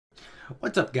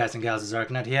What's up, guys and gals? It's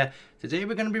Arknut here. Today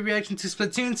we're going to be reacting to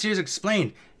Splatoon Series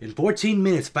Explained in 14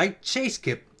 minutes by Chase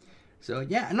Kip. So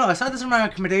yeah, no, I saw this in my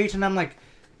recommendation. I'm like,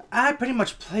 I pretty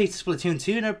much played Splatoon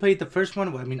 2. Never played the first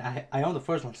one. Well, I mean, I own the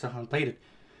first one, so I haven't played it.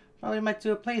 Probably might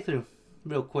do a playthrough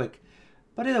real quick.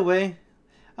 But either way,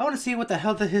 I want to see what the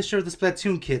hell the history of the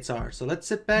Splatoon kits are. So let's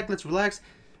sit back, let's relax,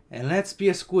 and let's be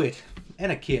a squid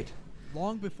and a kid.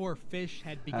 Long before fish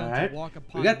had begun to walk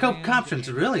upon we got a couple land,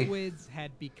 options, really. Squids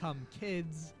had become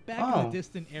kids. Back in the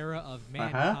distant era of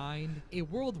mankind, a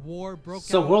world war broke out.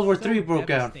 So World War III broke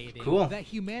out. Cool. That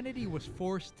humanity was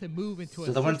forced to move into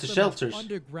they went to shelters.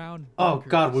 Underground Oh bunkers.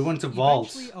 God, we went to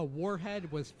vaults. Eventually, a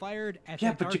warhead was fired at but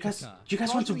Antarctica, you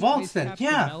guys went to causing vaults ice then, caps to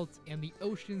yeah. melt and the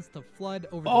oceans to flood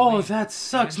over the Oh, land. that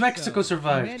sucks. And Mexico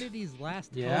survived. Humanity's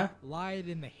last hope lied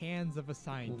in the hands of a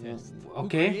scientist.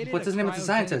 Okay, what's his name of the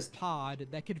scientist? Pod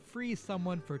that could freeze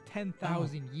someone for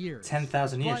 10,000 years.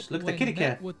 10,000 years. Look at the kitty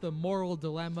cat. With the moral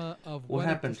dilemma of what whether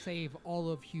happened? to save all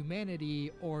of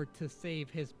humanity or to save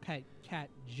his pet cat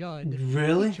Judd.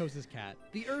 Really? He chose his cat.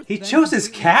 The Earth He chose his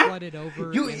cat?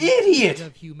 You idiot!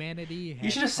 Of humanity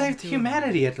You should have saved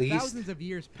humanity at least. Thousands of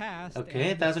years passed. Okay,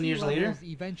 and 1,000 sea years later, levels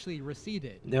eventually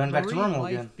receded. they went back to normal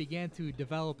life again. Began to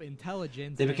develop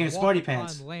intelligence. They became and smarty walked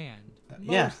pants. On land.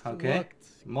 Yeah, Most okay. looked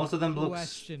Most of them look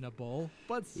questionable,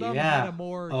 but some Yeah. had a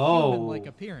more Oh. human-like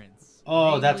appearance.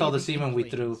 Oh, that's Namely all the the semen we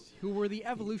Inklings, threw. Who were the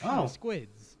evolution Oh. of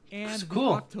squids, and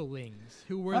Cool. the Octolings,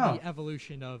 who were Oh. the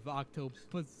evolution of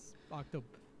octopuses.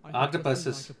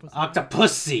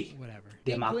 Octopussy. Whatever.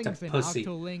 Them Inklings and octopussy.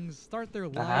 Octolings start their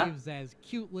lives as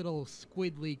cute little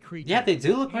squidly creatures. Yeah, they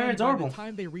do look very And adorable. By the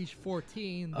time they reach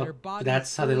 14, Oh, their bodies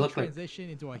that's how they look like. transition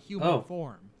into a human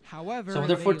form. However, So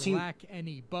they're 14. they lack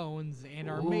any bones and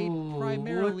are made Ooh,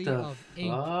 primarily what the of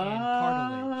ink and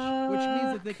cartilage, which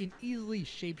means that they can easily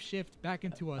shapeshift back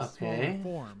into a smaller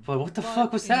form. But what the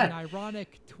fuck was that? In an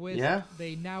ironic twist,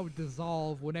 they now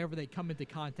dissolve whenever they come into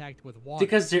contact with water.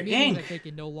 Because they're meaning ink. That they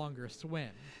can no longer swim.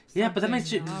 Yeah, but that makes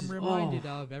you. I'm reminded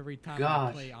of every time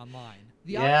I play online.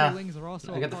 The Yeah, Octolings are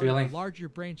also I got a the part of feeling. a larger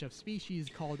branch of species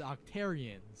called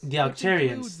Octarians. The which Octarians.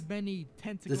 includes many It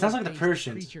sounds like the tentacle-based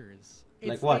Persians. creatures.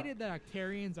 Like It's what? stated that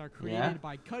Octarians are created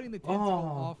by cutting the tentacle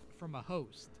off from a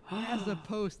host, as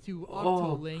opposed to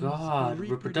Octolings God, who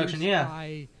reproduction, reproduce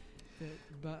by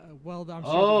well, I'm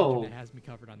sure the internet has me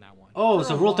covered on that one. Oh, For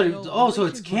so a Rule 30 while, oh, so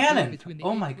it's relations were good canon. between the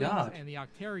Oh my Inklings God. and the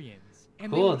Octarians.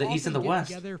 And Cool, they would the East and the often get West.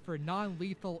 together for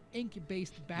non-lethal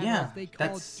ink-based battles Yeah, they called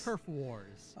that's- turf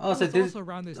wars. Oh, It so was this- also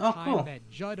around this oh, time cool. that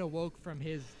Judd awoke from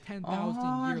his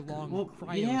 10,000-year-long well,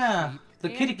 cryo yeah, sleep, the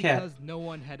and kitty cat. because no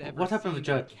one had ever What happened seen with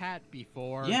Judd? a cat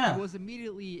before, Yeah. he was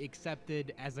immediately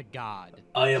accepted as a god.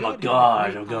 I am a Judd had god,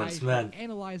 great I'm going eye to for man.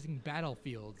 analyzing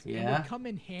battlefields and Yeah. would come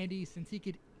in handy since he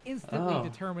could instantly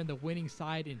determine the winning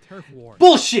side in turf wars.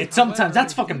 Bullshit! Sometimes However,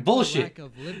 that's due fucking to bullshit. lack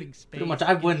of living space, Pretty much,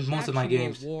 I win an most of my actual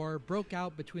games. War broke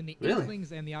out between the Really?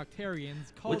 Inklings and the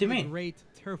Octarians, called What do you the mean? Great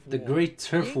Turf The War. Great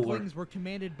Turf the War. Inklings were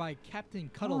commanded by Captain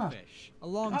Cuttlefish,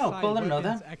 alongside cool, I didn't know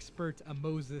weapons that. expert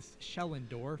Moses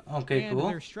Schellendorf, Okay, and cool.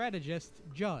 their strategist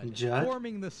Judd, Judd?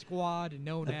 forming the squad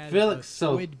known I as feel the like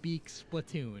so- Squidbeak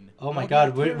Splatoon. Oh my While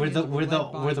God, the we're the Octarians were led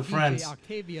by we're the DJ friends.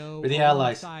 Octavio We're the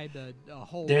allies. alongside a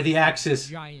whole They're the bunch of Axis.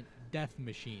 giant death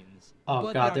machines. Oh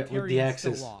But God, the they're with the Octarians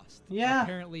Axis. still lost. Yeah.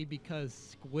 Apparently because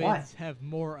squids Why? have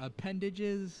more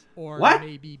appendages, or What?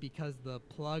 maybe because the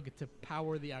plug to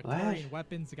power the Octarian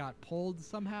weapons got pulled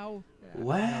somehow.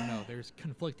 What? I don't know. There's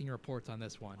conflicting reports on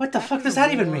this one. What the After fuck does the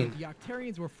that even war, mean? The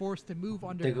Octarians were forced to move They go-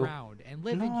 underground and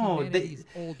live in No, humanity's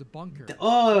old bunkers.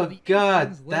 Oh while the God,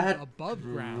 Inklings lived that above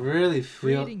ground, really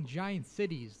feel. creating giant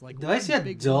cities like Do I see one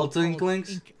big adult one called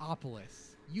Inklings? Inkopolis,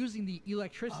 using the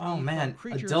electricity Oh, man, from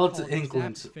creatures adult called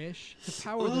Inklings. Zapfish to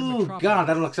power the Ooh, metropolis, God,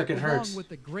 that looks like it along hurts. with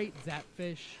the great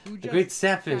Zapfish, who The just great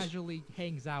Zapfish. casually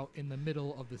hangs out in the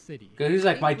middle of the city. 'Cause he's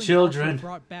like my Inklings children. also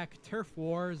brought back turf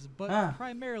wars, but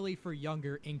primarily for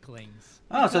younger Inklings.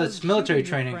 Oh, so it's Because military shooting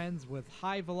your training. friends with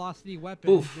high velocity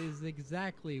weapons Oof. is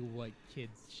exactly what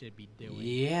kids should be doing.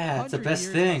 Yeah, it's the 100 best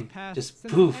years thing. has passed Just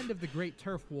since poof. the end of the Great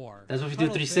Turf War. That's what we do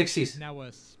Cuttlefish 360s. is now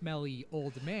a smelly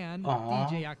old man. Aw.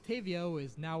 DJ Octavio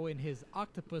is now in his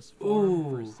octopus form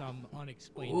for Ooh. some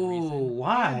unexplained Ooh, reason.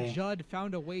 why? And Judd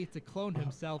found a way to clone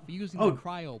himself using Oh. the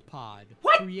cryopod,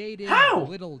 What? creating How?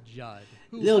 Little Judd,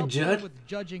 who Little helps him Judd? with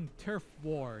judging turf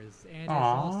wars and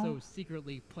Aw. is also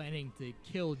secretly planning to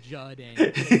kill Judd and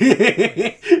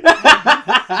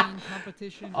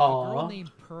competition. A Aw. girl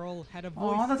named Pearl had a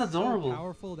voice Aw, that's adorable. so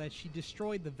powerful that she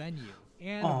destroyed the venue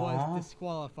and Aw. was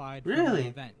disqualified from Really? the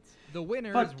event. The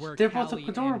winners But were they're both Callie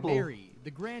adorable. and Mary,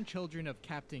 the grandchildren of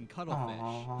Captain Cuttlefish,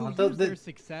 Aw, who used their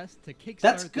success to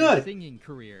that's kickstart good. their singing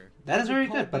career. That is very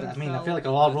good, but I mean, I feel like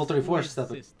a lot of Rule 34 stuff.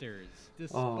 Sisters,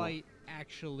 despite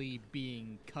actually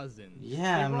being cousins.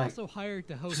 Yeah, they I'm were like, also hired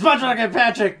to host SpongeBob and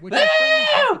Patrick! which are friendly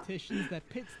competitions that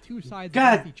pits two sides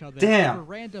against each other for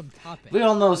random topics. We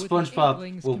all know with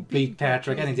SpongeBob will beat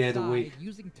Patrick any day of the week.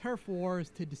 Using turf wars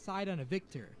to decide on a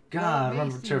victor. God, I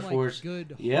remember turf wars.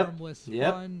 Good, yep. harmless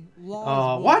Yep. fun,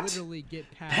 laws will what? literally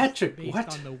get passed Patrick, based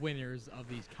what? on the winners of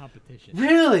these competitions.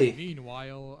 Really?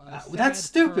 Meanwhile, that's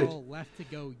stupid. Pearl left to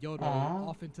go yodel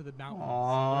off into the mountains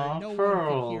Aw, where no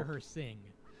Pearl. one could hear her sing.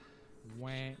 Wah.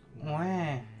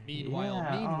 Wah.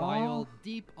 Meanwhile,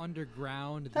 deep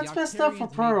underground, That's the messed up for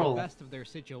Octarians Pearl. made the best of their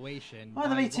situation Oh, they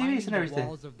by made TVs lining and the everything.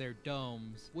 walls of their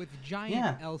domes with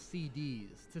giant LCDs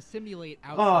to simulate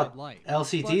Oh, outside light.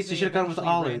 LCDs? But You they should have gone with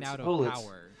eventually ran OLEDs. out of OLEDs.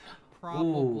 power,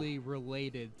 probably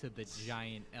related to the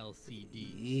giant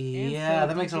LCDs. Yeah,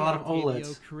 that makes a lot of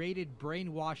OLEDs. Created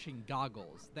brainwashing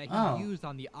goggles that he used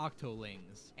on the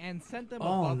Octolings and sent them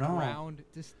above ground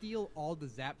to steal all the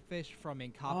Zapfish from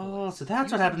Inkopolis. Oh, so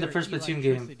that's what happened in the first Splatoon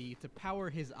game. To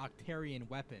power his Octarian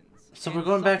weapons. So we're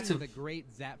going back to the great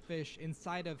Zapfish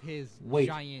inside of his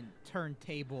giant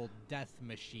turntable death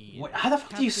machine. Wait, how the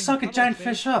fuck do you suck a giant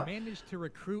fish up? Managed to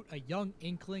recruit a young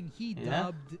inkling he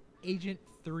dubbed Agent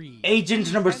 3.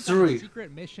 Agent number 3.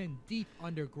 Secret mission deep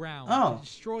underground to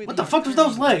destroy what the fuck was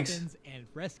those legs? And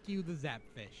rescue the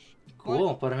Zapfish.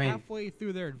 Cool, but I mean, halfway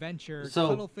through their adventure,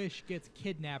 Cuttlefish gets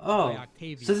kidnapped by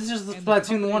Octavia. So this is just the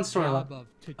Splatoon 1 storyline. The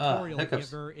tutorial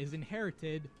giver is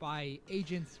inherited by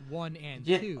Agents 1 and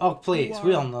 2. Oh, please,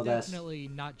 we all know this.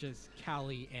 Definitely not just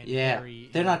Callie and Mary.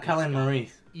 They're not Callie and Marie.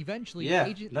 Eventually,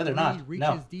 Agent 3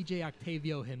 reaches DJ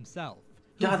Octavio himself.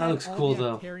 God, that looks cool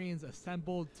though.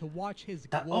 Assembled to watch his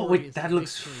oh wait, that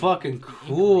looks fucking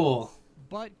cool.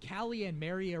 But Callie and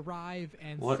Mary arrive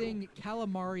and sing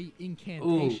Calamari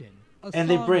Incantation. And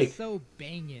they break. So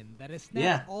banging that it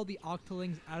snaps all the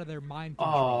Octolings out of their mind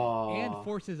control and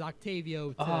forces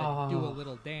Octavio to do a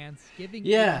little dance, giving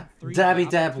dabby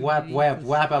dab wap wap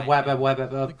wap up wap up wap up.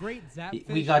 The great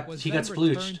Zapfish he got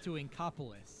splooched. to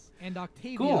Inkopolis, and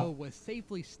Octavio was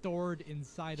safely stored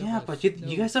inside of a but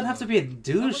you guys don't have to be a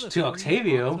douche to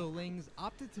Octavio. Octolings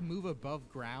opted to move above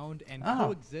ground and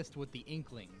coexist with the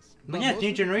Inklings. But yeah,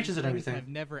 new generations and everything. I've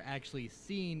never actually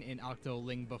seen an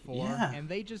Octoling before, and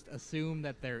they just assume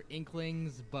that they're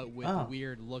Inklings, but with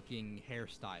weird-looking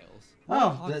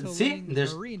hairstyles. See,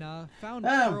 there's Marina found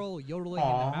Pearl yodeling in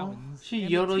the mountains. She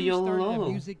and yodel the two yodel started yodel. a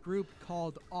music group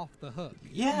called Off the Hook.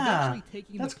 Yeah,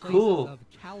 taking that's the places cool. Of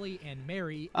Callie and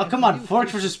Mary. Oh come on, Fork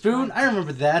vs Spoon. I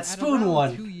remember that Spoon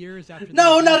one. 2 years after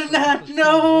no, not in that.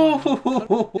 No.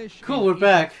 Cool, we're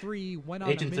back.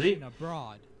 Agent 3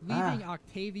 abroad, leaving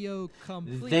Octavio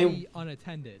completely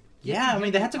unattended. Yeah, I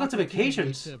mean they had to go to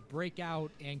vacations to break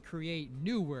out and create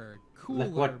newer,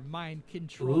 cooler mind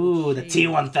control. Ooh, the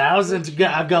T1000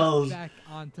 goggles. Back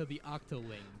onto the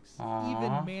Octolings,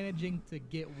 even managing to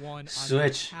get one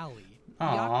Switch. on Callie.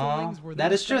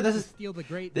 That is true. This is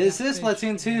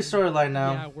Splatoon 2 storyline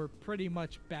now. Yeah, we're pretty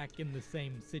much back in the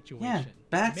same situation. Yeah,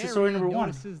 back to story number 1.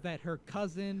 Notices that her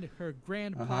cousin, her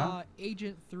grandpa,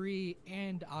 Agent 3,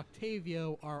 and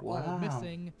Octavio are all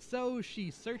missing. So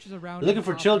she searches around, looking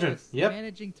for children. Yep.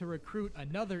 Managing to recruit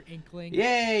another Inkling.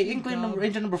 Yay!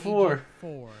 Agent number 4.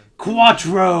 4.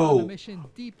 Quattro. Mission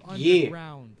deep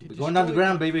underground. We're going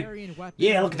underground, baby.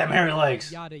 Yeah, look at them hairy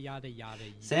legs. Yada yada yada.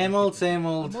 Same old, same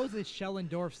old. Moses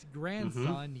Schellendorf's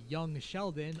grandson, young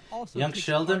Sheldon, also takes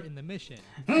part in the mission.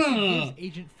 I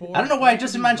don't know why I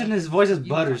just imagined his voice as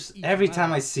Butters every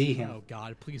time I see him. Oh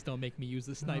God, please don't make me use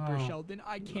the sniper, Sheldon.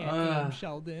 I can't aim,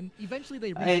 Sheldon. Eventually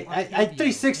they reach I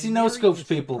 360 no scopes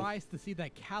people. Surprised to see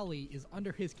that Callie is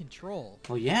under his control.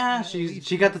 Well, yeah,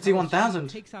 she got the T1000.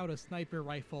 Takes out a sniper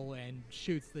rifle and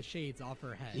shoots the shades off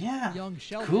her head. Yeah, young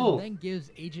Sheldon then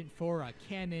gives Agent 4 a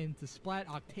cannon to splat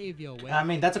Octavio with. I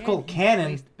mean, that's a cool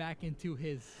cannon. Back into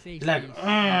his safety. Like,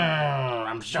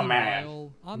 I'm so mad.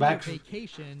 On their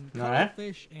vacation,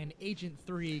 Cuttlefish and Agent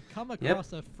 3 come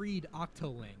across a freed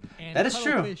Octoling, and that is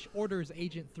Cuttlefish orders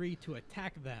Agent 3 to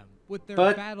attack them. With their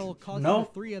battle causing the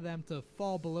 3 of them to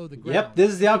fall below the ground. Yep,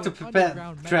 this is the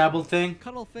Octopet travel thing.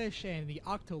 Cuttlefish and the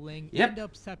Octoling end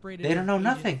up separated. They don't know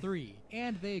nothing. 3,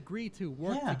 and they agree to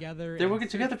work together. They're working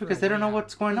together because they don't know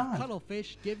what's going on.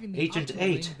 Cuttlefish giving the Agent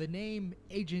 8 the name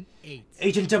Agent 8.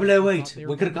 Agent 008.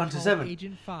 We could have gone to 7.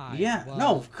 Agent 5. Yeah,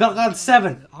 no, could have gone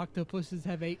 7. Octopuses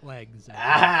have 8 legs.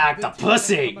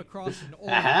 Octopussy.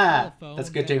 Aha, that's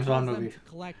a good James Bond movie.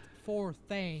 Collect 4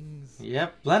 things.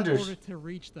 Yep, In blenders. order to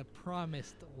reach the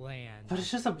promised land. But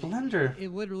it's just a blender. It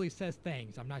literally says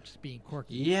things. I'm not just being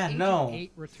quirky. Yeah, Agent no.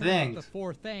 8 returns Things. the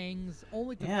 4 things,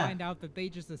 only to Yeah. find out that they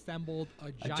just assembled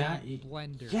a giant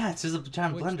blender. Yeah, it's just a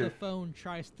giant which blender. the phone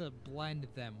tries to blend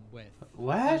them with.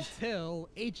 What? Until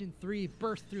Agent 3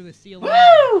 bursts through the ceiling.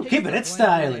 Woo! Hits Keep the it, it's blender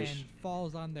stylish. And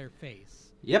falls on their face.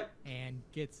 Yep. And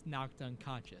gets knocked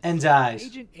unconscious. And dies.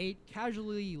 Agent 8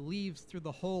 casually leaves through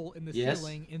the hole in the Yes.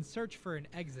 ceiling in search for an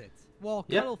exit, while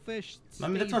Yep. Cuttlefish I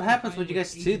mean, that's stays what happens behind when you with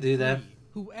guys Agent do that. 3,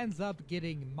 who ends up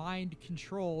getting mind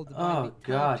controlled by Oh the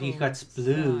god, he got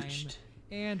telephone splooged. slime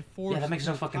and forced that makes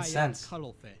no to fucking tie up sense.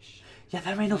 Cuttlefish. Yeah,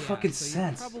 that made no Yeah, fucking so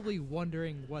sense. You're probably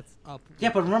wondering what's up. Yeah,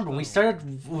 with but the remember, we phone.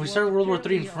 started Well, World War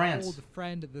III in apparently our France. old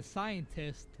friend, the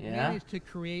scientist, Yeah? managed to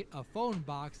create a phone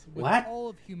box with What? all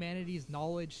of humanity's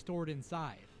knowledge stored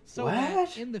inside. So What?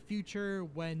 that in the future,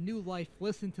 when new life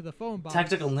listened to the phone box,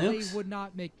 Tactical nukes? they would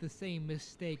not make the same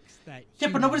mistakes that. Yeah,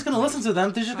 but nobody's gonna humans listen to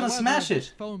them. They're just made. gonna However, smash this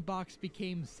it. phone box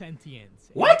became sentient.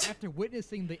 and What? After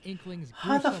witnessing the Inklings'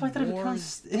 How the gruesome fuck did it become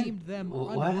wars, deemed them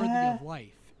What? unworthy of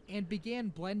life, and began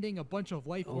blending a bunch of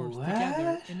life forms together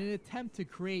What? in an attempt to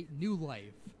create new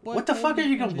life. But What the fuck only are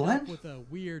you gonna ended up blend? with a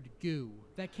weird goo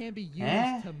that can be used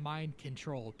Eh? to mind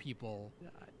control people.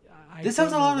 I This don't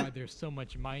sounds a know lot why like- there's so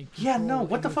much mind control. Yeah, no,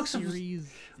 what in the fuck's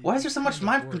series. why is It's there so much kind of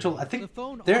mind worrying. control? I think the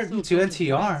phone they're also into built a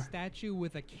giant NTR. statue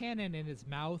with a cannon in its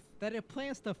mouth that it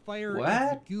plans to fire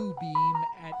What? its goo beam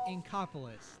at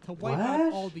Inkopolis to wipe out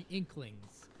What? all the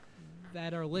Inklings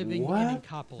that are living in What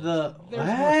Inkopolis. the- There's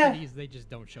more what? cities, they just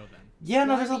don't show them. Yeah,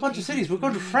 no, there's a Slimy bunch of Agent cities. We're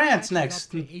going to 3 France catches next.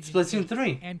 up to Agent Splatoon 8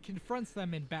 3. and confronts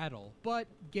them in battle, but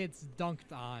gets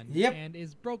dunked on Yep. and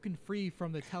is broken free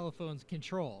from the telephone's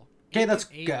control. Okay, that's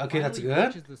Agent 8 good. Okay, that's finally good.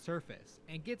 reaches the surface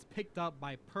and gets picked up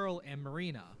by Pearl and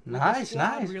Marina. with the Nice,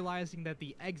 squad nice. realizing that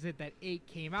the exit that 8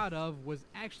 came out of was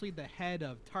actually the head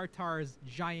of Tartar's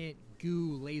giant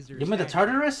goo laser You mean the statue,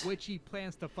 Tartarus? which he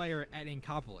plans to fire at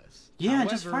Inkopolis. Yeah, However,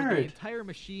 just fire the it. entire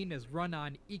machine is run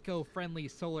on eco-friendly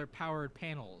solar-powered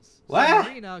panels. What? So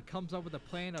Marina comes up with a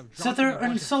plan of So dropping they're a bunch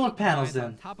on of solar heat panels lines then.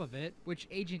 on top of it, which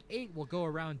Agent 8 will go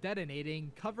around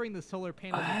detonating, covering the solar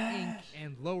panels with ink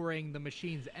and lowering the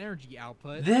machine's energy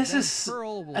output. This Then is-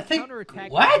 Pearl will I think-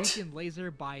 counterattack what? the weakened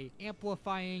laser by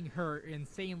amplifying her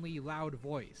insanely loud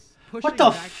voice. What Pushing the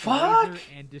back fuck? laser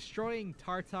and destroying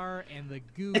Tartar and the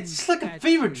goo. It's like a statue.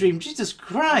 fever dream. Jesus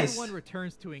Christ. Everyone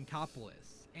returns to Inkopolis,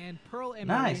 and Pearl and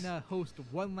Nice. Marina host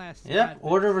one last. Yep, Splatfest.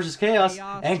 Order versus Chaos.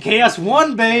 Chaos And Chaos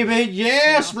won, baby! Yeah,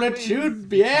 Chaos Splatoon! wins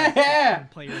because Yeah!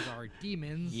 Splatoon players are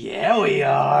demons. Yeah, we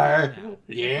are! Now,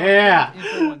 Yeah!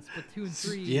 info on Splatoon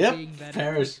 3 Yep, being that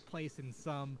Paris. it takes place in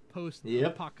some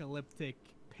post-apocalyptic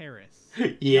Paris.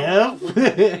 Yep!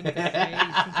 Thing to say,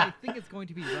 since I think it's going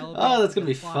to be relevant Oh, that's to gonna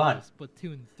the be plot fun. of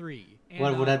Splatoon 3. And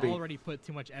What would that be? I already put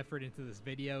too much effort into this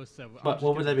video, so I'm But just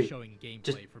what would gonna that be be? showing gameplay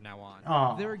Just- from now on.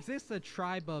 Aw. There exists a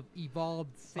tribe of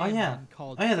evolved Oh, salmon yeah.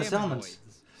 called Oh, yeah, the salmonoids. salmons.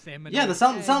 Salmonoid Yeah, the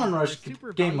eggs Salmon are Rush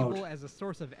super game valuable mode. as a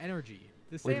source of energy.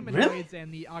 The Wait, Salmonoids really?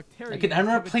 and the Octarians Like, I never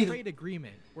have a played- trade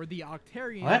agreement where the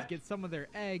Octarians What? get some of their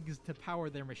eggs to power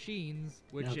their machines,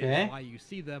 which Okay. is why you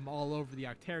see them all over the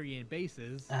Octarian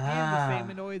bases. Ah. And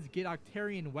the Salmonoids get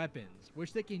Octarian weapons,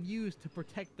 which they can use to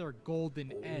protect their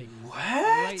golden eggs. What?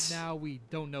 Right now, we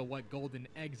don't know what golden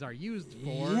eggs are used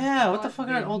for. Yeah, what the but fuck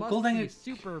they are old must golden be eggs?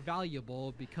 super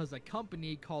valuable because a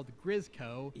company called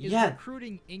Grizco is Yeah,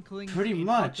 recruiting Inklings pretty and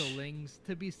much. Octolings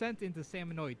to be sent into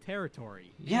Salmonoid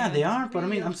territory. Yeah, they and are, but I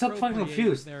mean, I'm so fucking reappropriate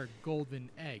confused. Their golden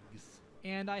eggs.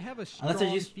 And I have a Unless they're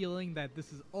strong used- feeling that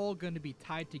this is all going to be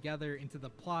tied together into the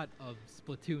plot of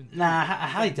Splatoon 3. Nah, I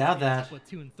highly doubt In that.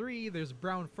 Splatoon 3, there's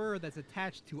brown fur that's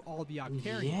attached to all the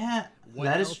Octarians. Yeah, What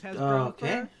that else is... has brown okay.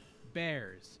 fur?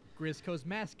 Bears. Grizco's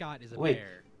mascot is a Wait.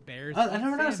 bear. Bears I eat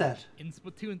never noticed salmon. that. In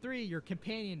Splatoon 3, your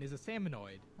companion is a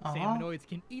salmonoid. Uh-huh. Salmonoids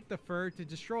can eat the fur to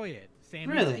destroy it.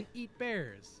 Salmons Really? can eat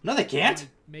bears. No, they can't. Am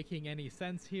I making any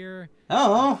sense here?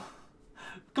 Oh,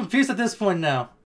 confused at this point now.